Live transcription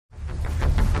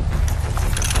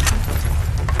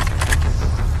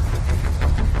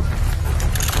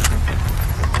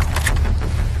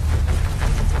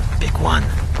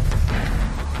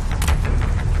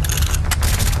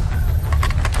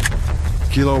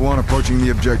Kilo 1 approaching the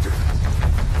objective.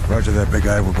 Roger that, big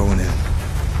eye. We're going in.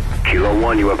 Kilo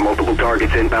 1, you have multiple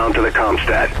targets inbound to the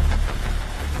Comstat.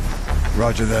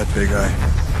 Roger that, big eye.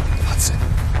 Hudson,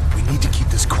 we need to keep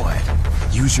this quiet.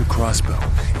 Use your crossbow.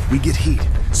 If we get heat,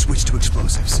 switch to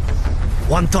explosives.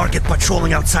 One target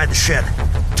patrolling outside the shed.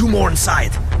 2 more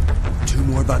inside. 2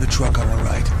 more by the truck on our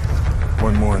right.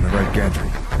 1 more in the right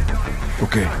gantry.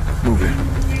 Okay, move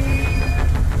in.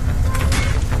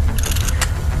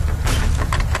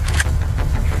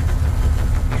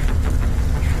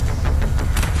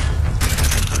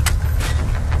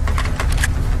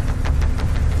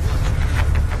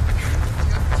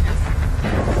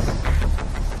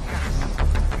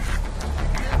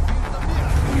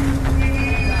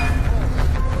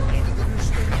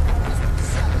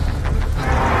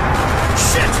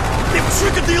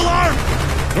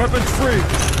 Weapons free!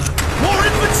 More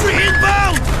infantry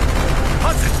inbound!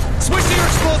 Hudson, switch to your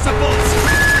explosive bolts!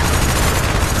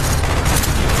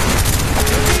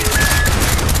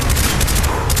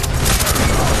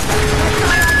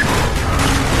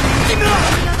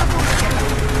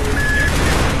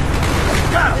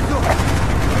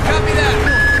 Copy that!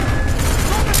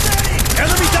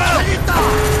 Enemy down!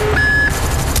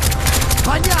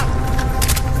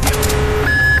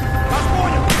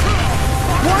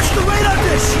 Watch the radar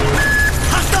dish!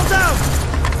 Hostile down!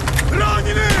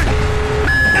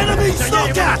 Enemy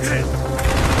snowcat!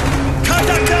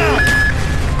 Contact down!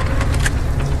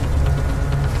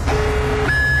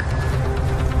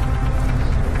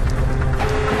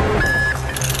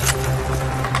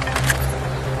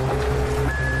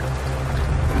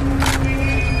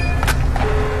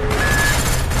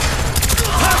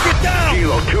 Target down!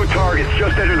 Kilo, 2 targets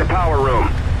just entered the power room.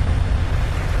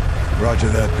 Roger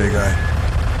that, big eye.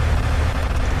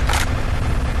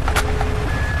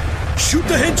 Shoot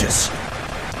the hinges!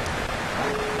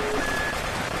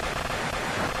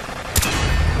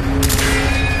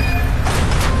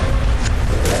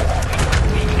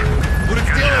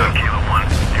 Kilo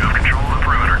 1, you have control of the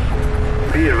perimeter.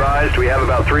 Be advised, we have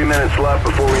about 3 minutes left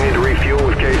before we need to refuel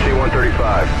with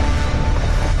KC-135.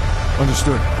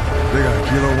 Understood. Big eye,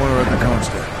 Kilo 1 are at the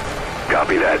Comstat.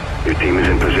 Copy that. Your team is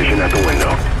in position at the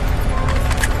window.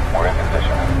 We're in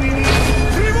position.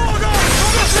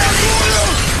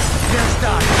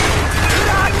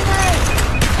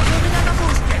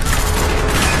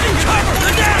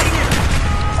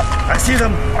 I see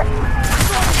them!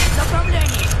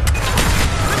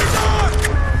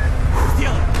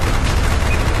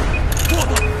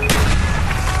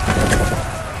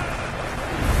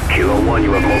 Kilo 1,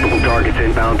 you have multiple targets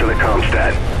inbound to the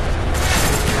Comstat.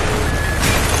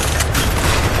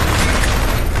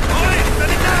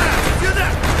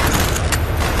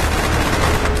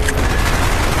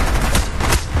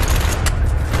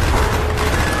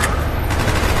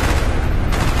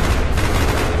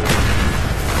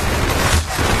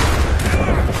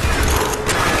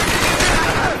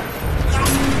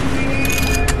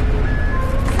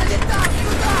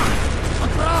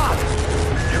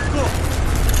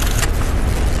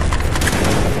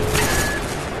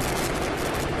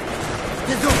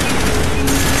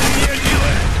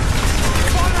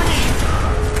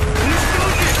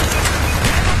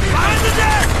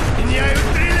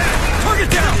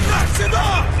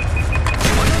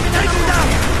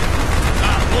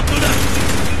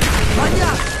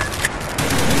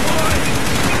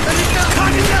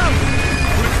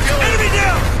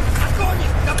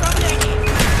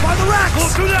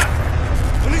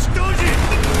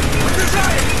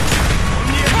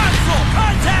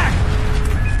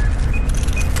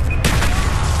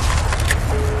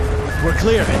 We're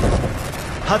clear.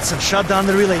 Hudson, shut down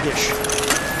the relay dish.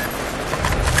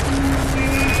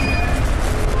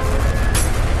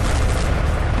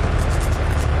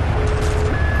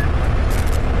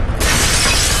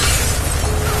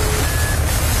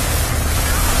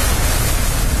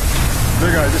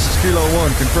 Big eye, this is Kilo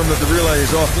 1. Confirm that the relay is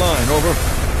offline. Over.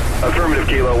 Affirmative,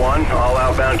 Kilo 1. All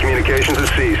outbound communications is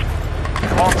ceased.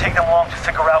 It won't take them long to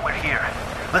figure out we're here.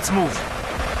 Let's move.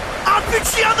 I'll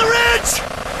fix you on the ridge!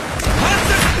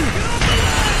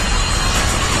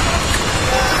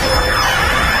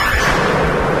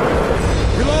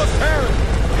 We lost Harry!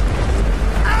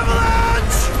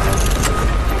 Avalanche!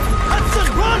 Hudson,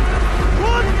 run!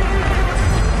 Run!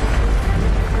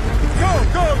 Go,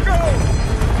 go, go!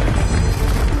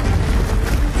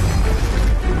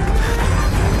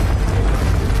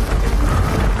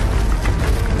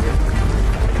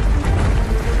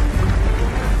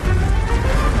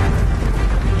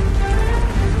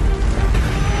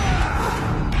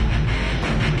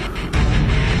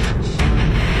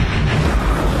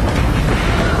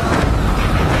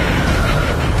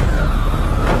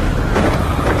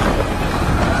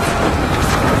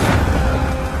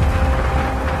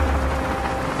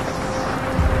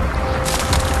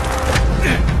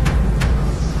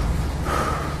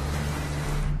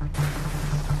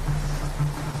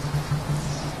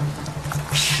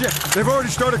 Shit! They've already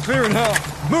started clearing hell!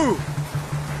 Move!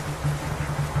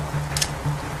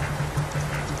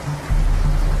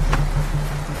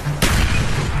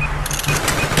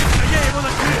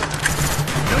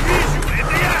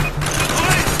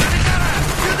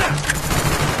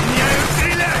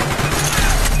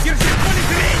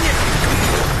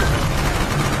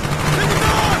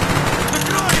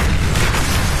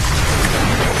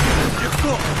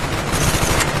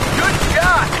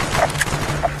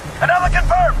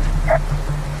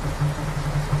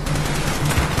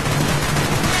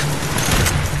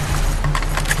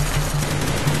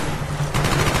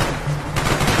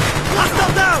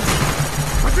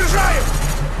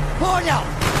 Понял!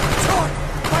 Черт!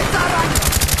 Бойца ранен!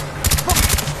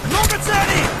 Много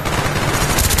целей!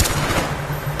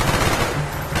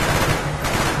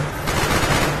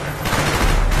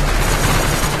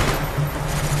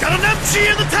 Got an MG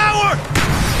in the tower!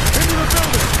 Into the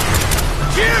building!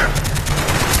 Here!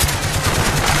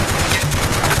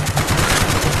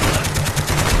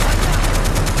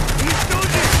 He's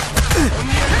doing it!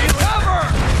 Cover!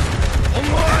 On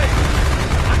my!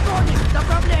 Огонь!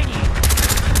 Направление!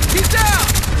 He's down!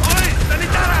 Ой,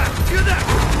 санитара! Сюда!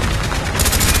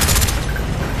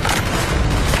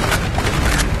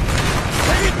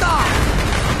 Санита!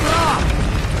 Да!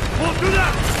 Вот туда!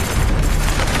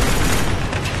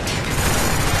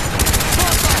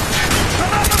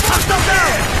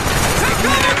 Оставляй! Take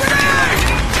cover, grenade!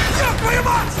 Ёб твою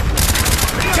мать!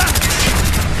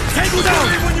 Take him down!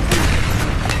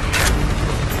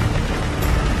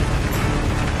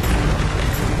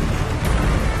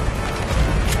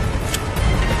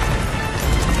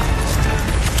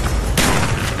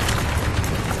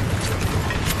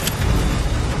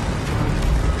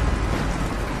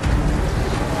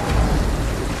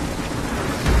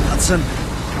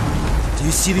 Do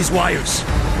you see these wires?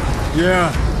 Yeah,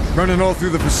 running all through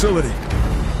the facility.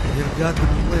 They've got the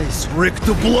place rigged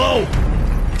to blow!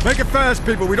 Make it fast,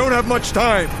 people. We don't have much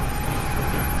time.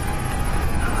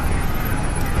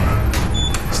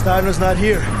 Steiner's not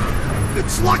here.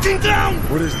 It's locking down!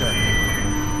 What is that?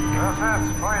 This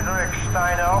is Friedrich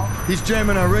Steiner. He's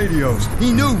jamming our radios.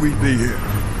 He knew we'd be here.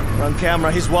 On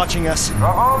camera, he's watching us.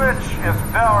 Dragovich is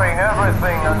burying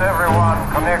everything and everyone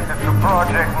connected to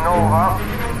Project Nova.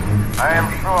 I am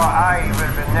sure I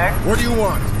will be next. What do you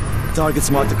want? Targets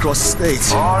marked across the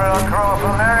states. All across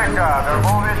America,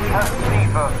 Dragovich has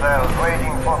sleeper cells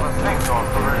waiting for the signal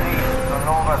to release the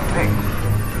Nova 6.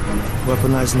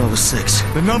 Weaponized Nova 6.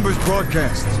 The numbers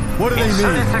broadcasts. What do they In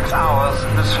mean? 36 hours,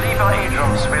 the sleeper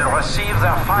agents will receive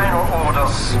their final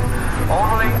orders.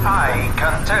 Only I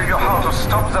can tell you how to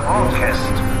stop the broadcast.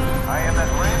 I am at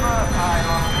River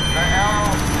Island, the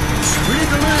Arrow. We need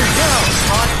to leave now!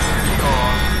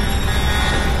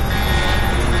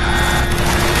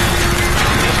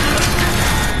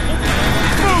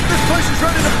 Move! This place is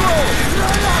ready to blow!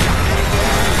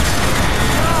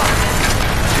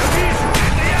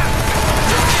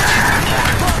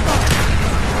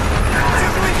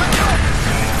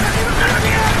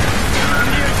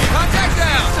 Contact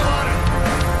down!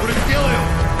 Урегелую!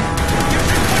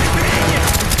 Держи поле зрения!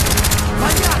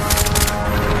 Понятно!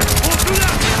 Вот туда!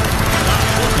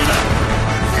 Вот туда!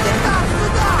 Санитар,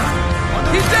 сюда!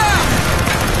 He's down!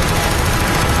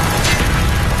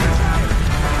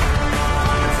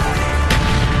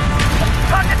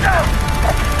 Target down!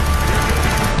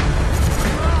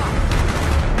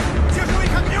 Держи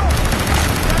их огнем!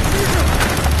 Я вижу!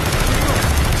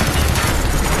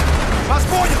 Вас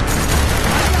понял!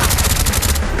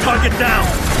 Target down!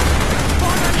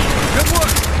 Good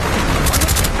work!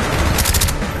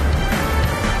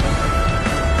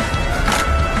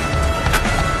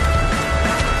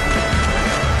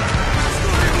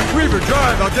 Weaver,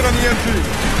 drive! I'll get on the MP.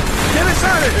 Get us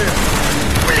out of here!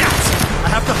 Блять! I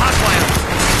have to hotwire.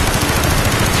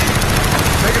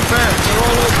 Make it fast. They're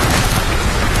all over.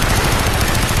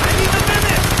 I need a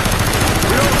minute!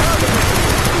 We don't have it.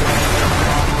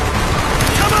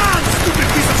 Come on, stupid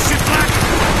piece of shit, Black!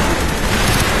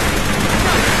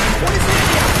 What is it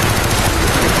here?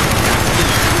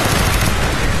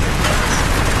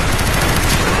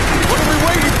 What are we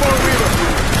waiting for, Weaver?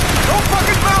 No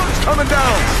fucking mountains coming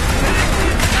down!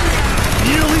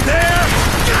 Nearly there!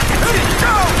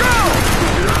 Go, go!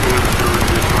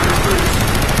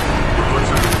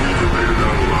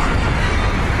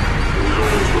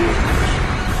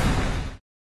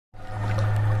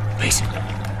 Mason.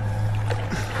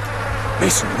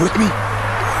 Mason, with me?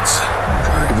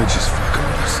 Dragovich is fucking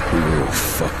with us. We were all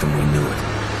fucked and we knew it.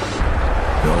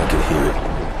 No one could hear it.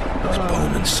 It was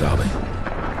Bowman sobbing.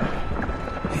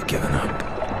 He'd given up.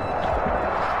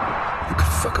 Who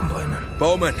could fucking blame him?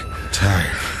 Bowman.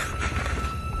 Tired.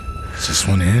 Just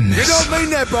want to end this. You don't mean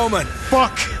that, Bowman!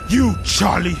 Fuck you,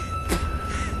 Charlie.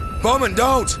 Bowman,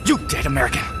 don't! You dead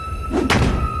American.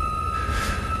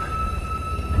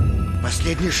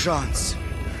 Последний шанс.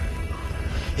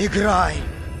 Играй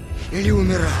или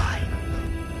умирай.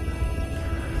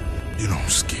 You don't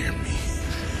scare me.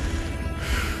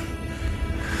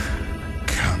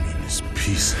 Communist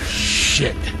piece of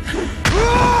shit.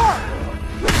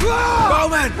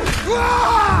 Bowman!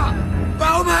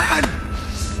 Bowman!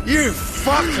 You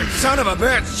fucking son of a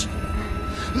bitch!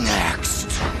 Next.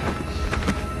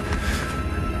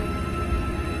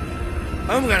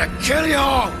 I'm gonna kill you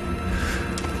all!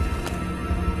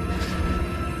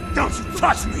 Don't you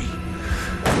touch me!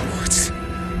 What?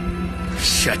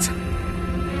 Shit.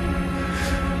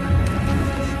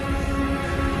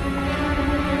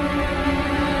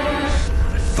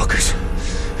 Fuckers.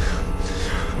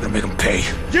 I'm gonna make them pay.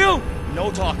 You!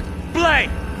 No talk. Blade!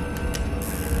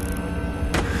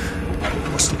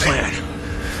 What's the plan?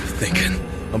 Thinking.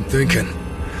 I'm thinking.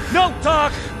 No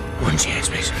talk! One chance,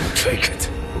 Mason. We'll take it.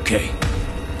 Okay?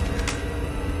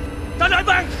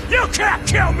 Bang! You can't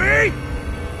kill me!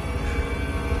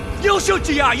 You shoot,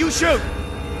 GI, you shoot!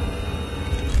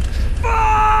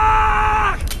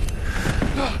 Fuck!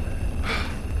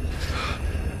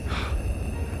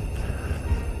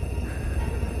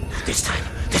 This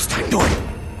time, do it.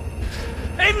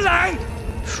 Aim lang!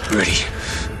 Ready.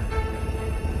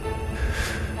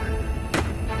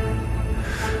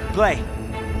 Play.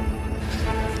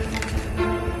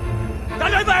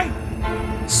 Bang!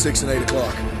 6 and 8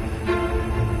 o'clock.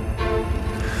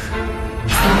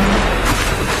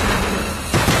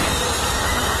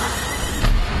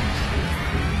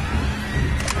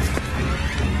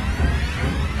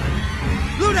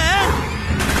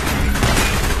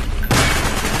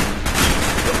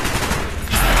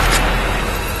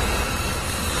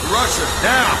 Russia,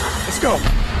 now! Let's go!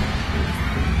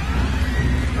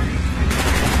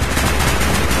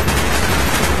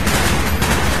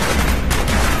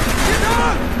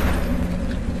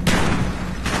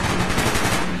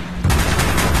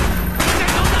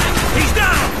 He's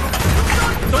down!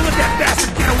 Don't let that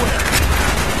bastard get away!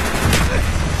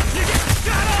 You get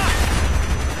shot up!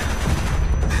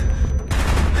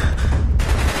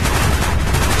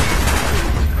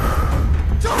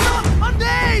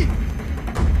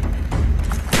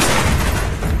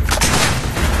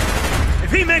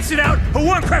 If he makes it out, he'll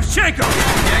warn Kravchenko!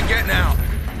 He ain't getting out.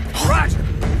 Roger!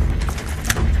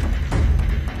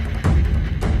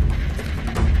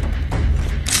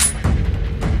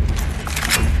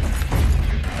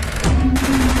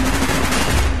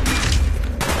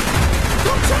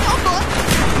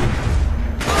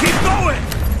 Keep going!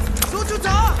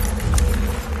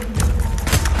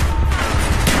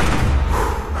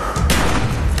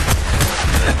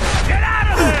 Get out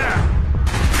of there!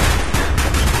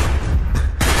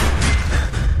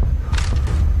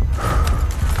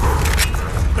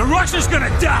 The Russian's gonna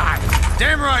die!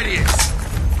 Damn right he is.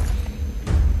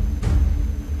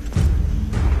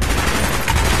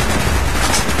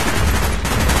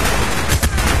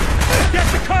 Get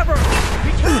the cover!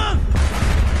 He come!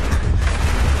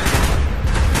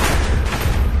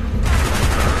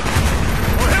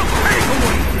 Well, he'll pay for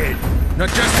what he did! Not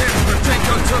just him,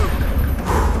 Kravchenko too.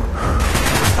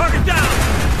 Target down!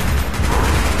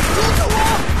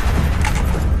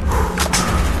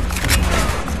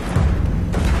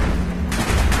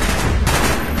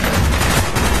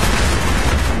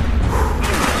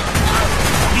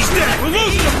 He's dead! We're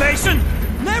losing him, Mason!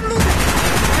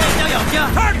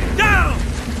 Target down!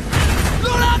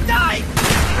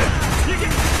 You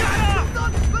get shot up!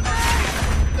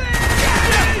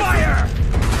 Get fire!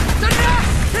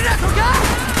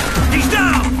 He's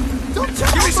down!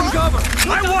 Give me some cover.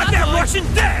 I want that Russian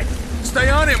dead! Stay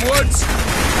on him, Woods.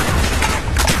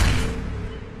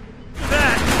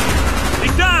 That!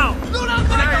 He's down! Get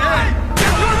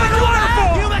moving,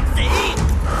 wonderful!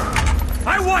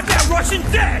 I want that Russian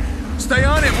dead! Stay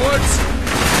on him, Woods.